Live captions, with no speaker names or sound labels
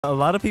A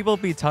lot of people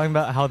be talking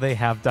about how they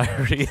have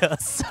diarrhea,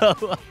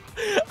 so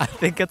I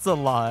think it's a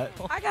lot.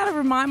 I gotta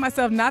remind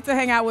myself not to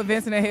hang out with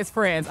Vincent and his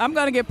friends. I'm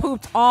gonna get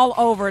pooped all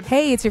over.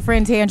 Hey, it's your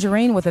friend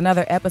Tangerine with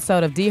another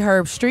episode of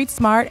Dherbs Street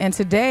Smart, and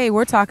today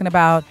we're talking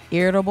about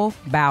Irritable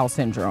Bowel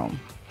Syndrome.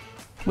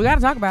 We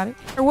gotta talk about it.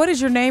 What is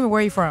your name and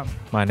where are you from?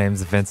 My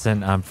name's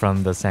Vincent. I'm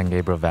from the San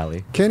Gabriel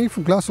Valley. Kenny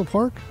from Glassell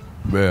Park?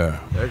 Yeah,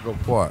 Echo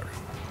Park.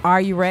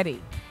 Are you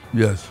ready?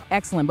 Yes.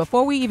 Excellent.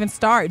 Before we even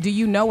start, do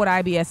you know what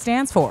IBS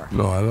stands for?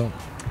 No, I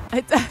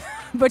don't.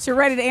 But you're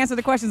ready to answer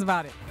the questions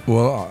about it.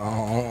 Well,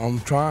 I'm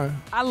trying.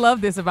 I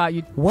love this about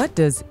you. What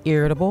does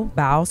irritable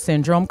bowel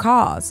syndrome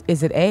cause?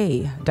 Is it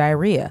A,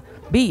 diarrhea,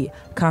 B,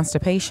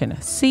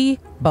 constipation, C,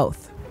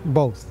 both?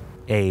 Both.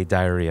 A,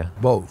 diarrhea.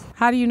 Both.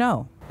 How do you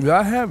know? Yeah,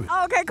 I have it.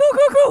 Okay,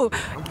 cool.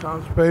 I'm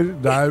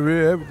constipated,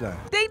 diarrhea, everything.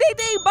 Ding, ding,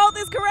 ding. Both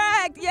is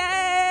correct.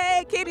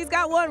 Yay. Kitty's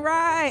got one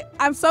right.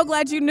 I'm so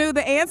glad you knew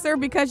the answer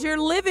because you're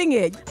living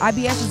it.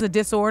 IBS is a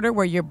disorder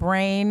where your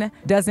brain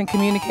doesn't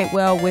communicate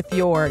well with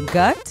your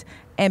gut.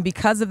 And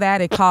because of that,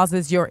 it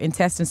causes your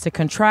intestines to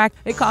contract.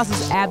 It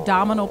causes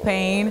abdominal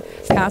pain,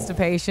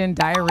 constipation,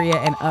 diarrhea,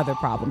 and other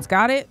problems.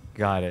 Got it?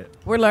 Got it.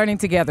 We're learning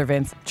together,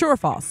 Vince. True or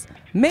false?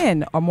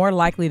 Men are more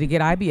likely to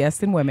get IBS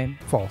than women.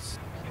 False.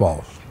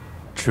 False.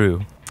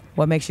 True.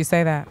 What makes you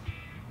say that?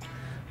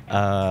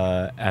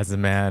 As a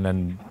man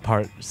and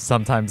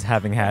sometimes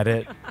having had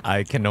it,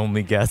 I can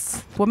only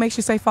guess. What makes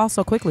you say false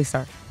so quickly,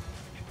 sir?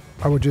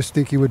 I would just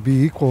think it would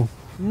be equal.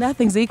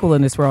 Nothing's equal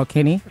in this world,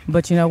 Kenny.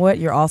 But you know what?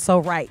 You're also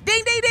right.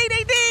 Ding, ding, ding,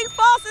 ding, ding.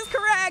 False is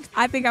correct.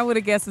 I think I would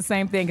have guessed the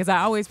same thing because I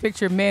always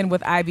picture men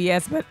with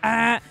IBS, but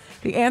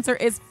the answer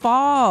is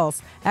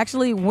false.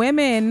 Actually,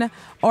 women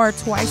are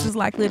twice as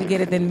likely to get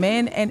it than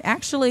men. And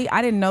actually,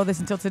 I didn't know this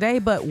until today,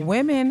 but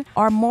women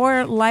are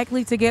more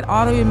likely to get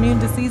autoimmune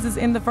diseases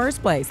in the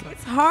first place.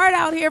 It's hard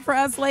out here for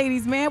us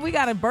ladies, man. We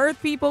got to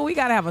birth people. We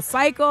got to have a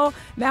cycle.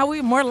 Now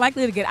we're more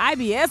likely to get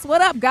IBS.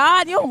 What up,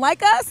 God? You don't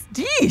like us?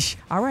 Jeesh.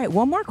 All right,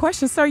 one more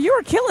question, sir. You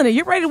are killing it.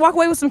 You ready to walk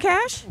away with some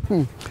cash?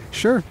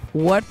 Sure.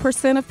 What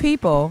percent of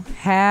people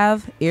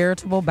have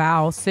irritable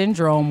bowel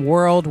syndrome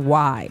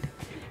worldwide?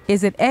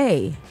 Is it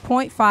A,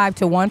 0.5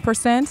 to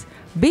 1%,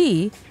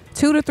 B,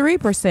 2 to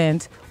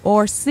 3%,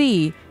 or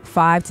C,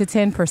 5 to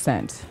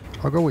 10%?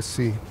 I'll go with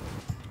C.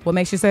 What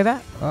makes you say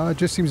that? It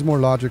just seems more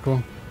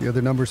logical. The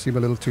other numbers seem a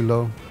little too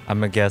low. I'm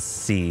gonna guess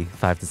C,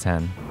 5 to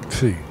 10.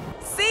 C.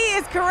 C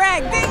is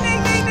correct. Ding,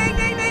 ding, ding, ding,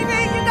 ding, ding,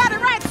 ding. You got it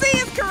right. C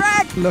is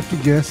correct. Lucky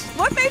guess.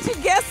 What made you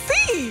guess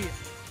C?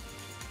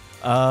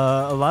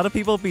 A lot of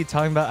people be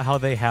talking about how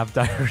they have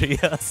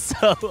diarrhea,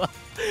 so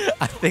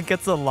I think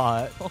it's a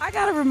lot. I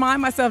got to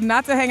remind myself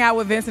not to hang out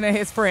with Vincent and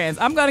his friends.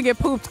 I'm going to get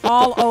pooped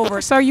all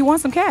over. Sir, you want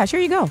some cash? Here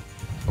you go.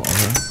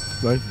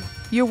 Thank you.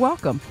 You're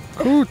welcome.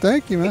 Cool,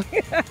 thank you, man.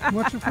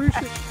 Much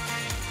appreciated.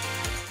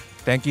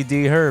 Thank you,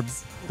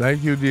 Dherbs.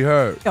 Thank you,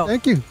 Dherbs.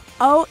 Thank you.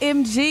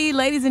 OMG,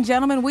 ladies and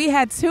gentlemen, we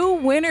had 2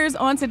 winners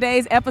on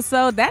today's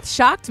episode. That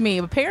shocked me.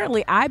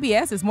 Apparently,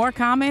 IBS is more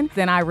common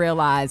than I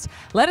realized.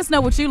 Let us know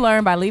what you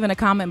learned by leaving a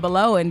comment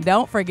below. And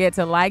don't forget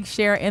to like,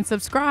 share, and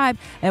subscribe.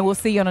 And we'll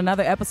see you on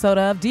another episode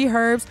of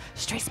Dherbs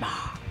Street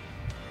Smart.